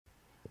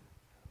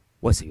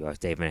What's up, y'all?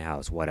 Dave in the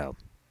house. What up?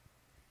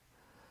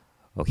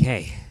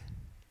 Okay.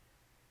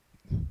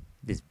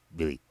 This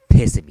really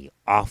pissing me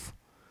off.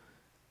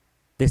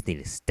 This need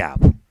to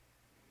stop.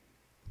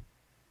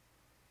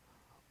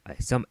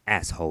 Some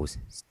assholes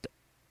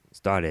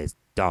started a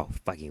dog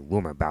fucking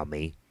rumor about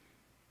me.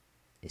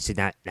 It's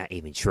not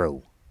even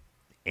true.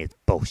 It's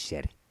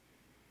bullshit.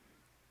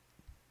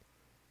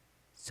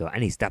 So I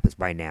need to stop this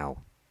right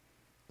now.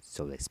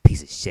 So this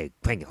piece of shit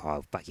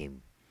crankinghog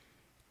fucking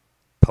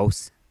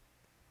posts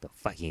the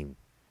fucking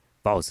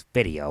false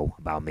video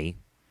about me,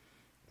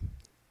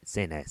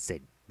 saying that I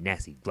said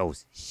nasty,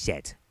 gross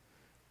shit,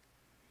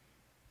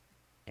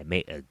 and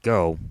made a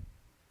girl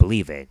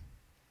believe it.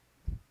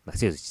 Like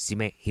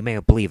seriously, he made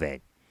her believe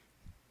it.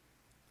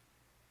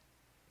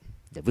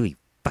 That really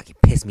fucking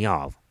pissed me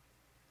off.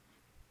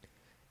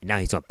 And now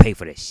he's gonna pay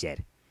for this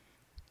shit.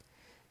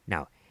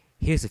 Now,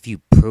 here's a few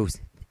proofs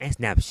and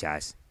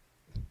snapshots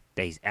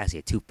that he's actually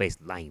a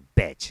two-faced lying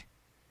bitch.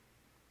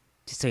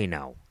 Just so you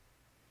know.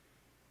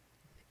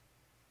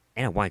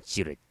 And I want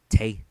you to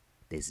take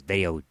this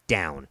video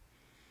down.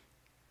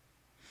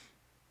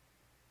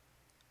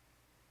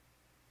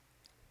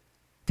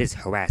 This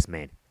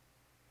harassment.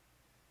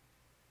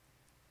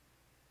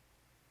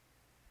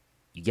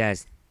 You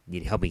guys need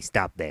to help me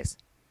stop this.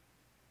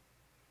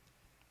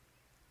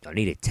 I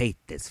need to take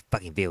this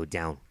fucking video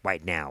down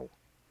right now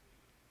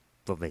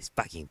from this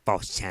fucking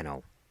false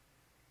channel.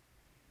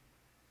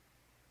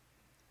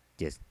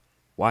 Just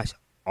watch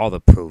all the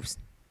proofs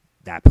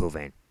that I've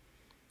proven.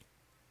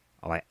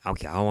 Alright, I don't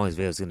care how long this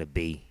video is gonna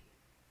be.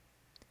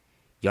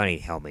 Y'all need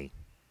to help me.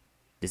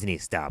 This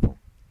needs to stop.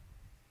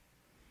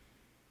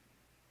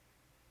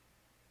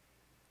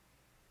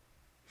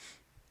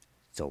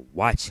 So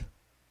watch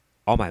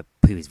all my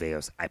previous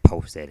videos I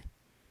posted.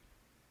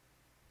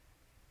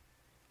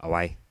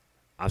 Alright?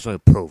 I'm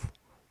showing you proof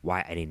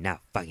why I did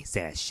not fucking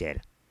say that shit.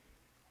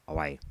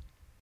 Alright?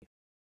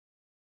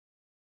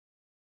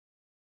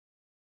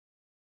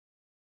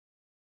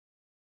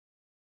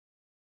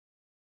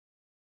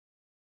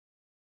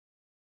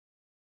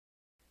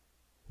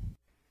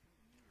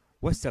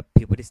 What's up,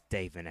 people? This is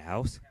Dave in the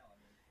house,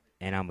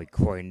 and I'm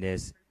recording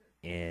this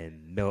in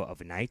the middle of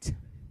the night.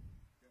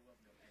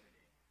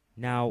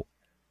 Now,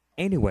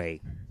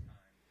 anyway,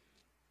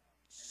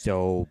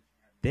 so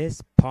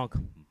this punk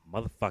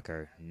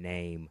motherfucker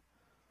named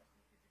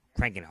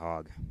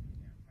crankinhog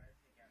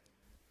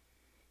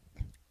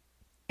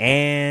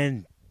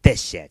and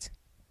this shit.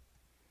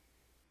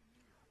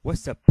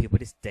 What's up, people?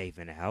 This is Dave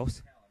in the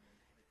house,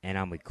 and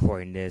I'm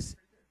recording this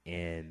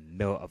in the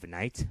middle of the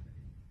night.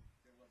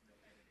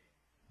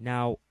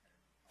 Now,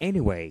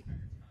 anyway,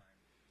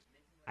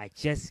 I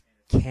just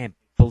can't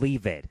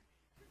believe it.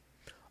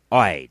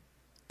 Alright,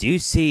 do you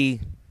see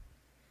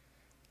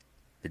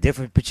the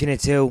difference between the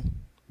two?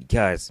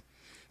 Because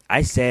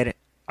I said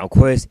I'm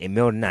recording in the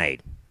middle of the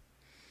night.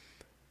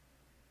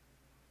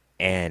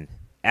 And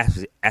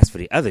as for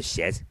the other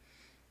shit,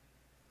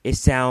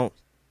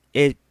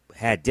 it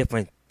had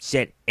different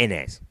shit in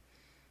it.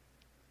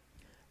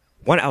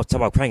 One I was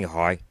talking about cranking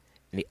hard,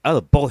 and the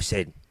other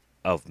bullshit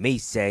of me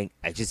saying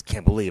I just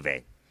can't believe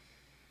it.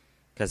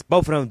 Because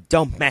both of them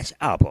don't match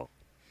up.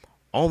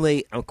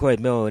 Only I'm recording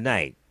in the middle of the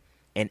night.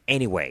 And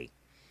anyway,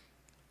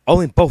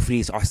 only both of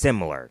these are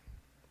similar.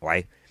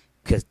 Right?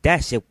 Because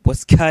that shit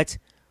was cut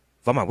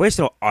from my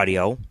original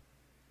audio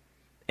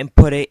and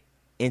put it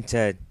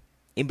into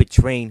in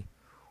between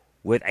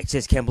with I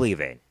just can't believe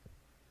it.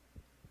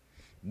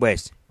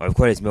 Which I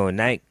recorded in the middle of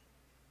the night.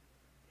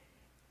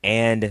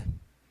 And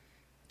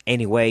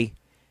anyway,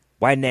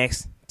 right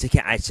next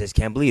to I just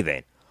can't believe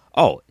it.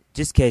 Oh,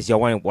 just in case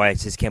y'all wondering where I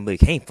just can't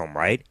believe it came from,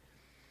 right?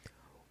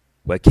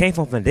 Well, it came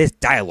from this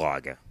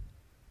dialogue.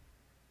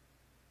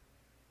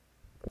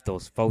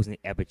 Those folks in the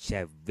epic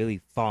chat really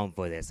falling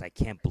for this. I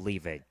can't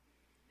believe it.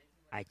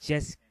 I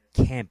just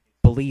can't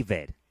believe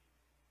it.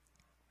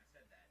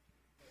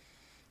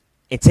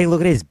 And take a look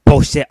at this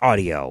bullshit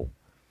audio.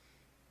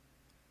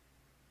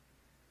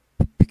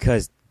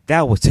 Because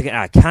that was taken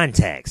out of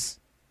context.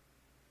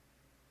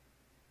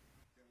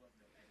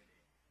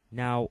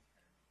 Now,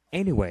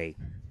 anyway,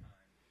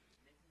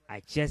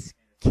 I just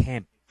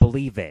can't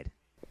believe it.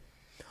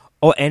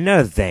 Oh, and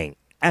another thing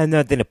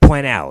to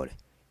point out.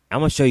 I'm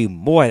going to show you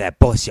more of that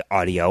bullshit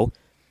audio.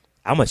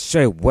 I'm going to show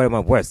you where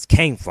my words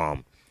came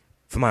from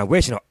my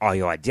original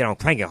audio I did on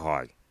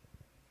crankinghog.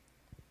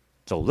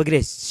 So look at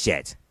this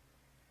shit.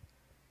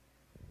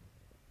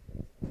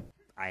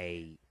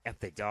 I F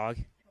the dog.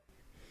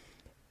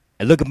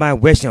 And look at my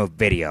original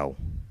video.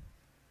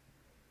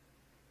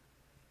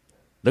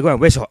 Look at my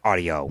original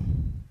audio.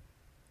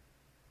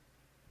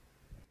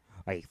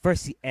 Alright,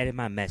 first he edited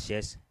my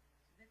message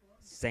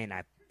saying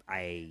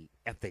I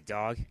F the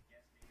dog.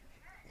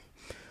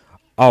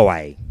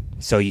 Alright,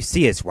 so you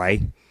see this,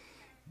 right?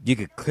 You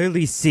can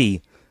clearly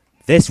see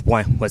this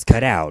one was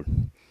cut out.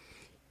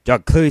 Y'all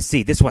clearly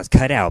see this one's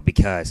cut out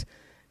because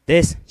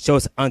this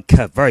shows an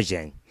uncut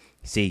version.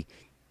 See,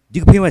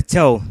 you can pretty much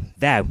tell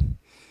that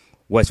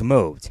was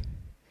removed.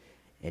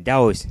 And that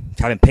was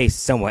copied and pasted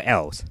somewhere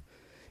else.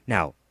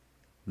 Now,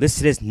 listen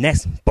to this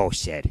next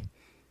bullshit.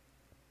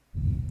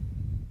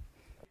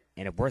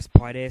 And the worst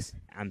part is,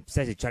 I'm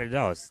such a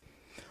 $20.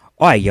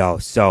 Alright, y'all,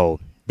 so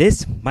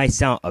this might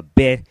sound a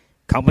bit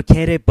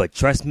complicated, but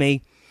trust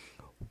me,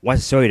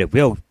 once I show you the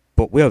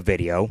real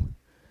video,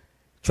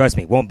 trust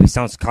me, it won't be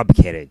sounds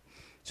complicated.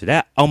 So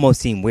that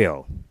almost seemed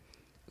real.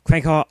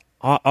 Crankinhog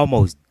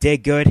almost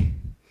did good,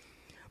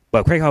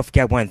 but Crankinhog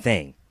forgot one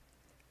thing.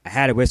 I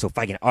had a whistle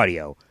fucking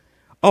audio.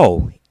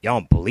 Oh, y'all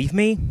don't believe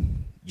me?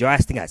 Your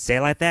ass think I say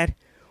it like that?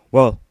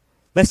 Well,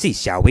 let's see,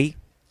 shall we?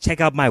 Check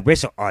out my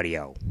whistle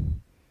audio.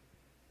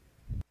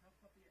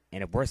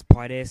 And the worst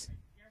part is,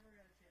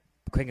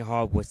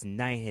 Crankinhog was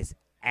denying his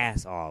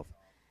ass off.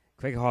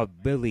 Crankinhog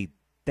really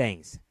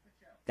thinks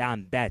that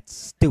I'm that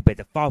stupid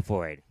to fall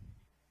for it.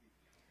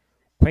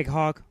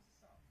 Crankinhog,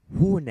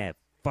 who in the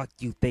fuck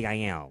do you think I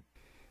am?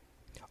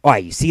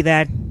 Alright, you see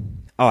that?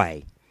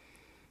 Alright.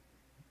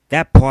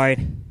 That part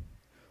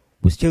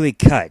was clearly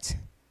cut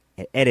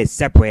and edited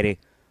separated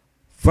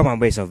from my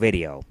original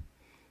video.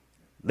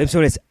 Let's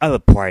show this other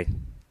part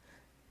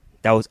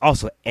that was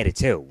also edited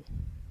too.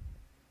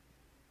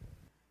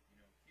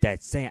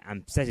 That's saying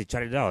I'm such a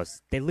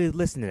 $20. They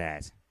listen to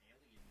that.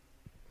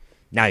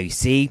 Now you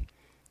see,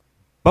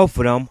 both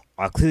of them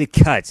are clearly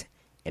cut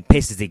and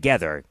pasted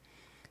together.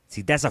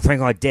 See, that's how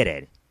Crankinhog did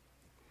it.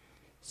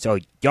 So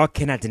y'all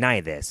cannot deny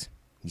this.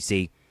 You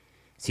see,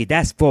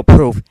 that's full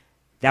proof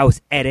that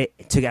was edited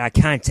and took it out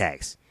of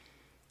context.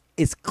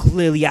 It's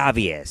clearly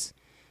obvious.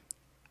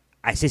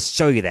 I should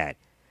show you that.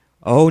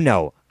 Oh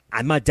no,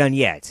 I'm not done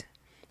yet.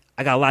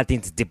 I got a lot of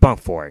things to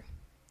debunk for.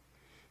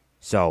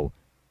 So,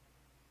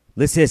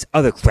 listen to this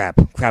other crap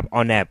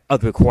on that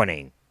other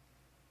recording.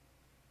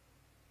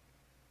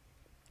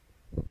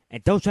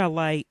 And don't try to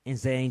lie and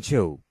say it ain't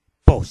true.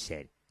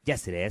 Bullshit.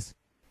 Yes it is.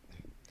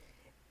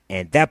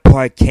 And that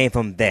part came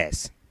from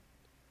this.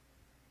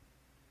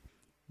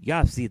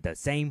 Y'all see the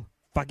same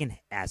fucking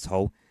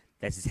asshole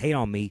that just hate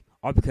on me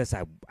all because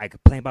I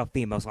complain about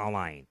females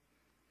online.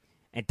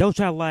 And don't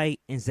try to lie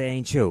and say it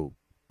ain't true.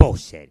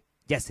 Bullshit.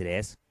 Yes it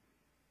is.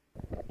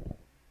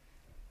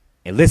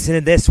 And listen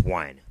to this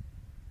one.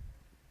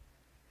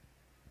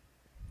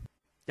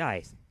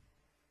 Guys,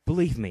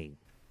 believe me.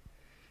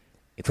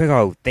 If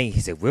Crankinhog think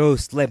he's a real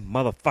slim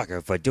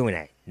motherfucker for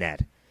doing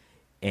that.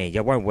 And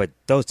y'all wondering where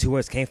those two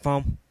words came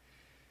from?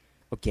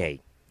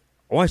 Okay,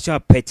 I want y'all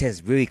to pay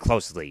attention really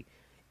closely.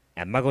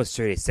 I'm not going to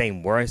show you the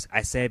same words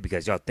I said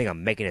because y'all think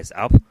I'm making this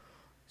up.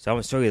 So I'm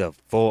going to show you the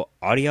full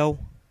audio.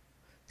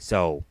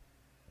 So,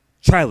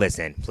 try to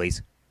listen,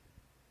 please.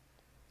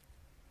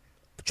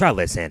 Try to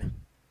listen.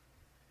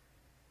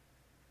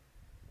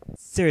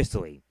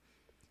 Seriously.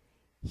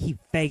 He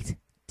faked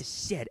the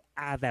shit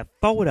out of that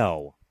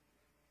photo.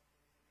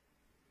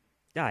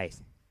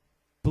 Guys,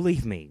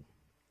 believe me.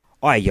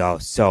 Alright, y'all,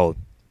 so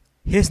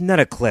here's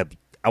another clip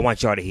I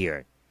want y'all to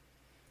hear.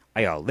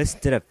 Alright, y'all, listen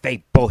to the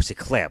fake bullshit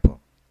clip.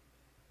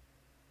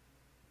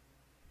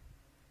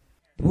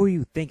 Who do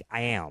you think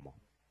I am?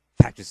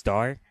 Patrick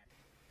Star?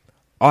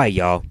 Alright,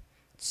 y'all,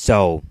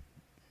 so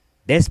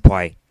this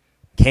part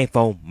came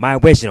from my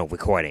original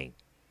recording.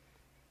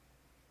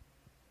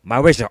 My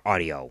original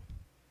audio.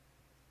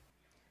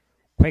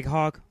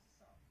 Crankinhog,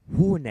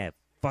 who in the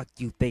fuck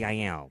do you think I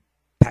am?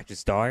 Patrick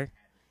Star?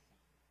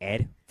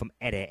 Ed from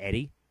Ed and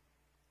Eddie?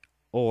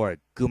 Or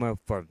Goomer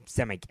from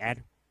Semic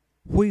Ed?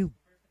 Who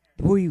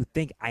you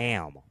think I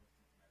am?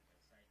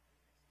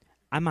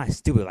 I'm not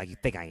stupid like you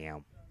think I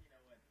am.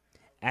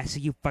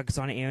 Actually, you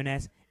fuckers on the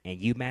internet and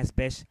you mass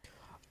bitch.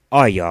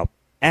 Alright, y'all,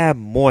 I have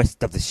more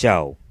stuff to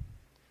show.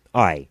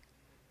 Alright.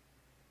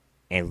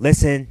 And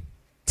listen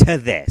to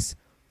this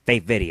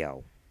fake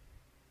video.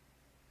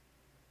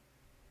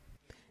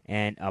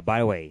 And by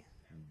the way,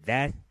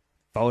 that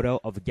photo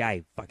of a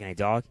guy fucking a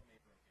dog,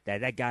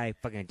 that guy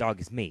fucking a dog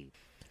is me.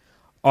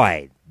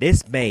 Alright,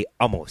 this may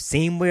almost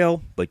seem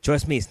real, but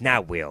trust me, it's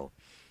not real.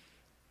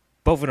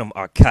 Both of them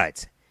are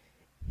cut.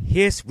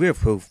 Here's real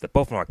proof that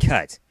both of them are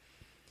cut.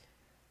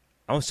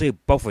 I'm gonna show you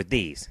both of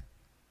these.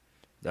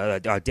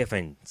 There are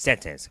different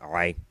sentences,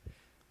 alright?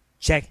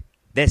 Check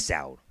this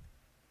out.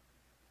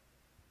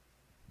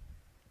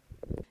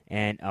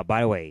 And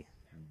by the way,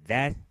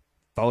 that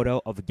photo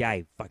of a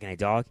guy fucking a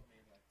dog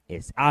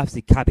is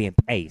obviously copy and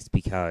paste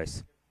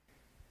because...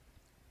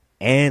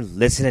 And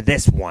listen to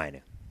this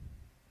one.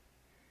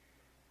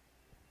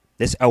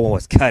 This other one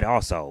was cut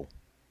also.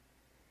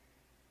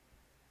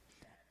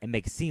 It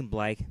makes it seem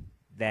like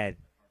that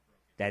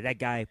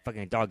guy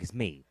fucking dog is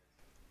me.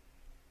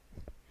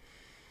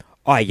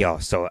 Alright, y'all,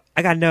 so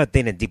I got another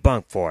thing to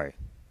debunk for.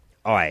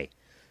 Alright,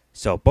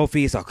 so both of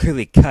these are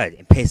clearly cut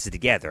and pasted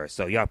together,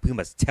 so y'all pretty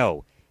much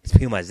tell it's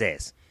pretty much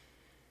this.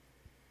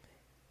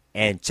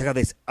 And check out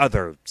this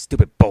other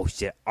stupid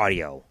bullshit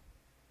audio.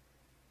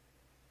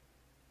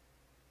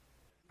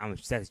 I'm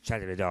obsessed with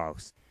chatting the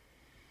dogs.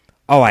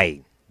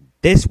 Alright,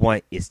 this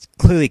one is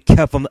clearly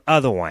cut from the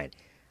other one.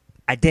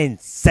 I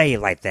didn't say it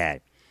like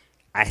that.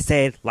 I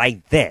said it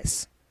like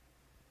this.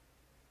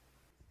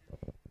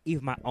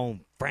 Even my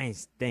own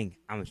friends think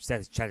I'm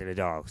obsessed with chatting the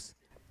dogs.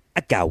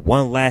 I got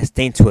one last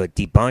thing to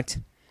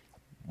debunk.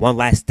 one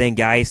last thing,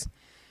 guys,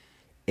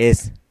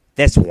 is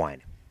this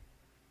one.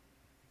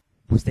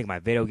 What you think of my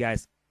video,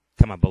 guys?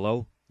 Comment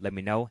below, let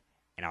me know,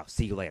 and I'll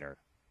see you later.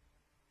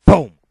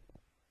 Boom!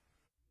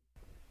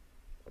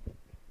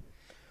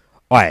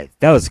 Alright,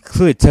 that was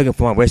clearly taken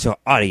from my original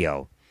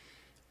audio.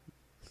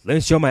 Let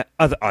me show my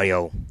other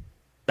audio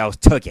that was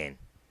taken.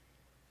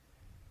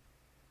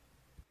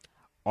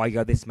 Alright,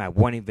 y'all, this is my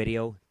warning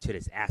video to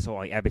this asshole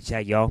on Epic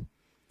Chat, y'all.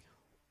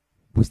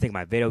 What you think of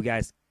my video,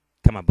 guys?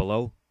 Comment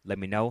below, let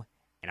me know,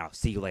 and I'll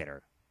see you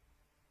later.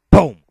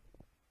 Boom!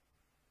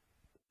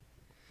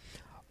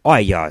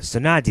 Alright, y'all, so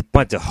now I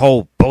debunked the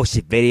whole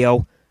bullshit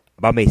video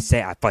about me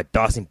saying I thought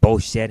Dawson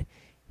bullshit,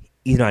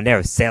 even though I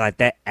never said like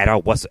that at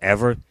all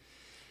whatsoever.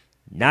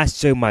 Now I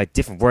show you my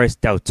different words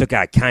that was took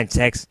out of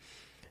context.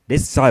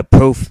 This is solid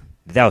proof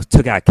that was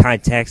took out of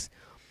context.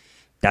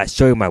 That I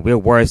show you my real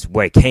words,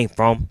 where it came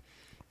from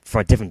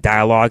different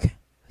dialogue.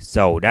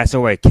 So that's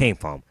where it came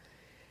from.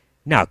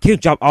 Now, can you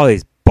drop all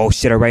this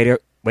bullshit already?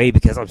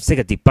 Because I'm sick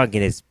of debunking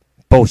this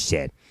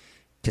bullshit.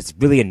 Just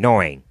really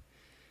annoying.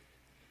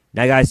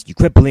 Now, guys, you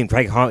quit believing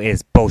crankinhog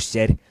is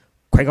bullshit.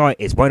 Crankinhog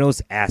is one of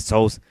those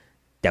assholes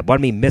that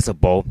wanted me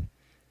miserable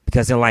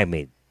because they don't like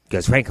me.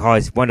 Because crankinhog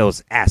is one of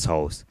those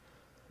assholes.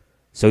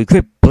 So you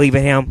quit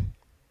believing him.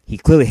 He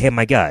clearly hit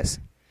my guts.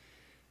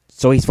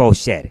 So he's full of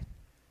shit.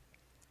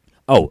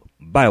 Oh,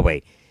 by the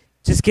way,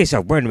 just in case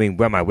you're wondering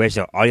where my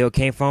original audio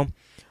came from.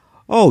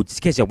 Oh, just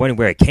in case you're wondering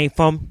where it came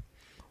from.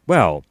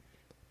 Well,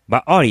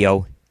 my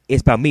audio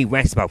is about me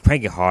ranting about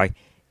crankinhog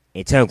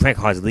and telling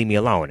crankinhog to leave me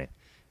alone.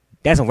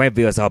 That's what rant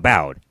video is all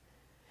about.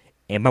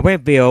 And my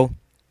rant video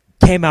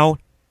came out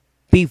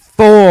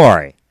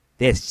before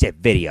this shit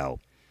video.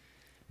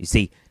 You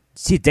see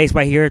the dates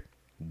right here?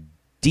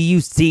 Do you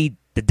see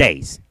the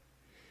days?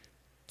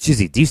 Excuse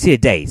me, do you see the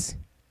days?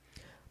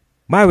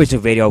 My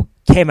original video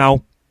came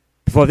out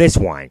before this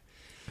one.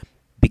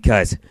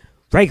 Because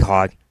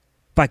crankinhog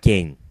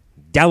fucking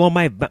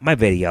download my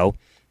video,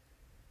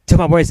 took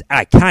my words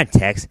out of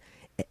context,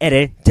 and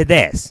edited to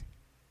this.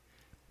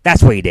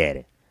 That's what he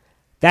did.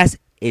 That's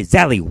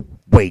exactly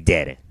what he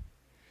did.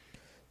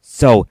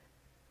 So,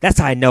 that's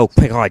how I know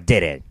crankinhog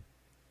did it.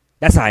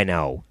 That's how I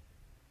know.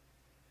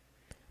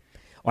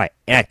 Alright,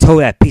 and I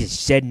told that piece of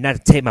shit not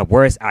to take my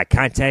words out of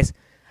context.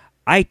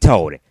 I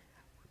told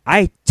this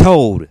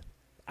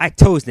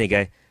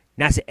nigga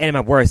not to edit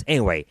my words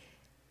anyway.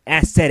 And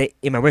I said it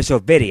in my original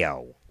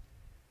video.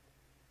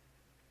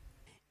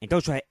 And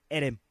don't try to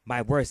edit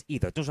my words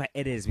either. Don't try to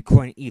edit this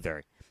recording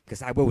either.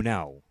 Because I will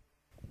know.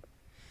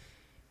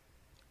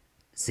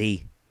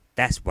 See,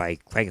 that's why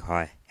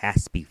crankinhog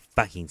has to be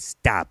fucking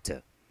stopped.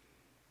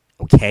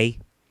 Okay?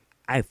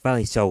 I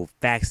finally showed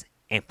facts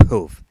and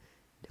proof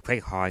that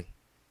crankinhog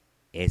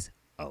is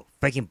a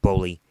freaking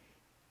bully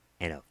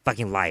and a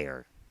fucking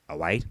liar.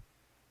 Alright?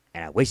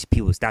 And I wish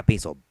people would stop being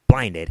so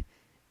blinded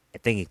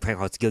and thinking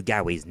crankinhog's a good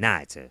guy when he's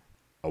not.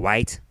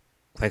 Alright?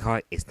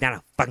 Crankinhog is not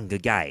a fucking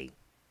good guy.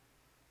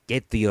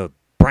 Get through your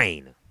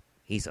brain.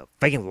 He's a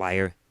freaking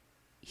liar.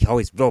 He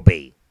always will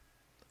be.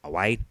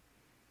 Alright?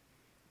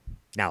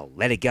 Now,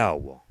 let it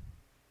go.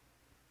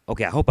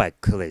 Okay, I hope I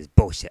clear this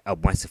bullshit up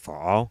once and for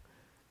all.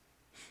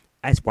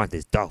 I just want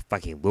this dog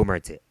fucking rumor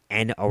to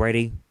end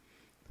already.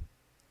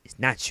 It's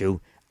not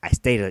true. I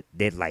stated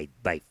it like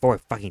 4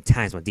 fucking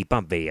times on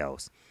debunk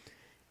videos.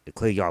 But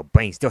clearly your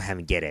brain still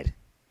haven't get it.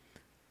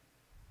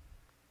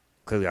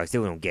 Clearly I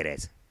still don't get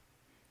it.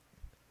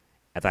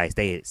 I thought I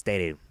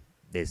stated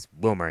this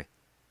rumor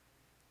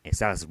and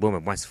silenced this rumor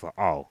once for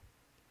all.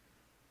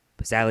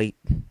 But sadly,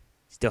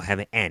 still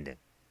haven't ended.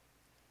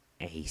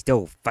 And he's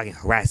still fucking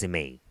harassing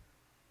me.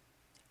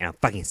 And I'm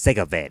fucking sick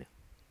of it.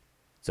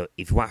 So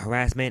if you want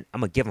harassment,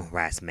 I'm gonna give him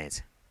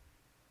harassment.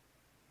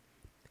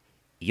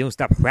 If you don't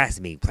stop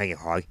harassing me,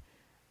 crankinhog,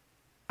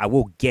 I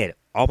will get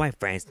all my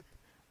friends,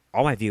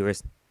 all my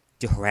viewers,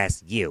 to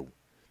harass you.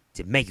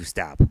 To make you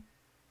stop.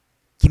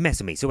 Keep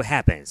messing with me, see what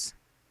happens.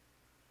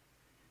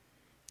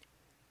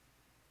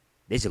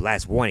 This is your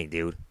last warning,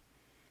 dude.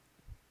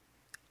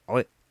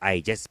 Oh, I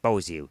just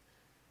exposed you.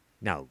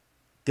 Now,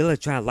 good luck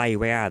trying to lie your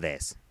way out of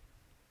this.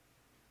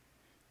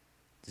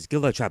 Just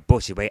good luck trying to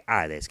bullshit your way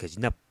out of this, because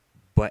you're not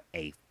but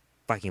a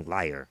fucking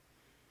liar.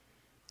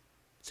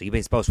 So you've been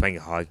exposed,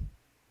 crankinhog.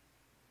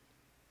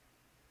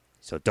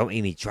 So don't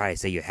even try to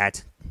say you had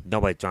to.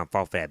 Nobody trying to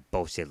fall for that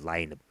bullshit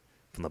lying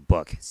from the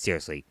book.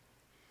 Seriously.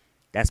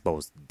 That's the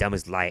most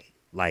dumbest lie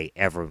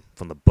ever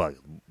from the book.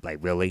 Like,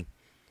 really?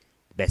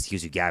 The best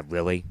excuse you got,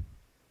 really?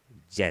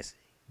 Just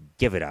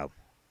give it up.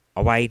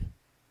 Alright?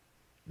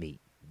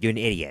 You're an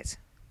idiot.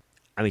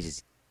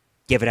 Just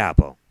give it up.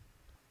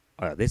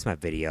 Alright, this is my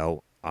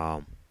video.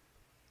 Alright,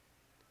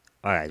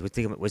 what's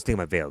the thing of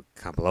my video?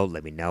 Comment below,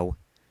 let me know.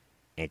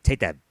 And take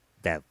that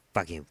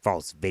fucking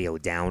false video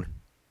down.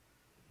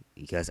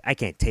 Because I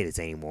can't take this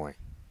anymore.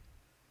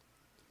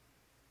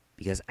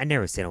 Because I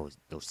never said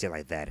no shit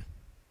like that.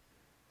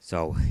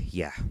 So,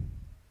 yeah.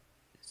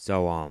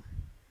 So, what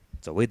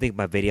do you think of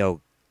my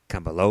video?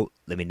 Comment below,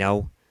 let me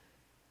know.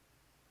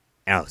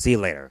 And I'll see you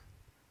later.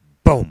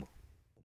 Boom!